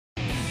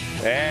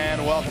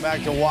And welcome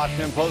back to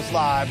Washington Post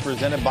Live,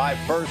 presented by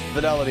First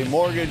Fidelity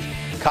Mortgage.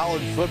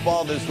 College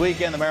football this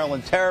weekend. The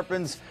Maryland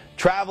Terrapins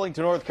traveling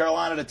to North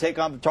Carolina to take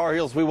on the Tar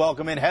Heels. We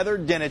welcome in Heather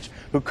Dinich,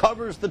 who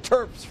covers the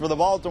Terps for the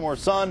Baltimore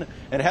Sun.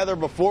 And Heather,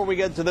 before we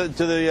get to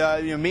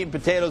the meat and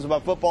potatoes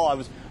about football,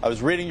 I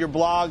was reading your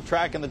blog,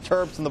 tracking the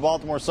Terps and the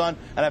Baltimore Sun,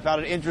 and I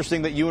found it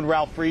interesting that you and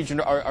Ralph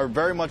Friedgen are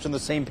very much on the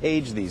same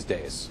page these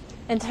days.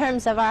 In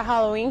terms of our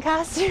Halloween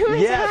costume?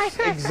 Yes,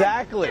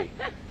 exactly.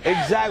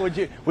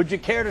 Exactly. Would you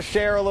care to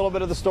share a little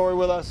bit of the story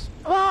with us?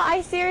 Well,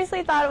 I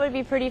seriously thought it would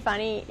be pretty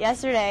funny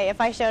yesterday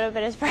if I showed up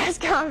at his press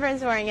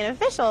conference wearing an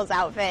official's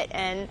outfit,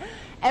 and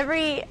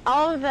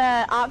all of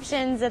the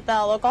options at the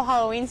local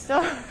Halloween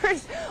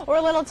stores were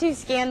a little too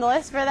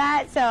scandalous for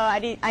that, so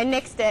I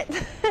nixed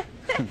it.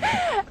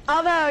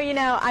 Although, you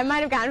know, I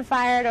might have gotten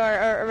fired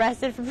or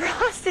arrested for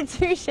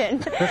prostitution.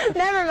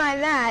 Never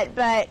mind that,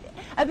 but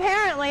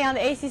apparently on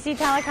the ACC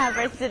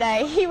teleconference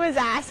today, he was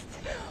asked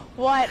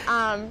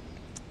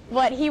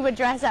what he would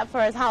dress up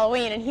for as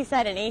Halloween, and he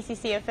said an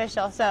ACC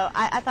official, so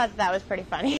I thought that was pretty funny.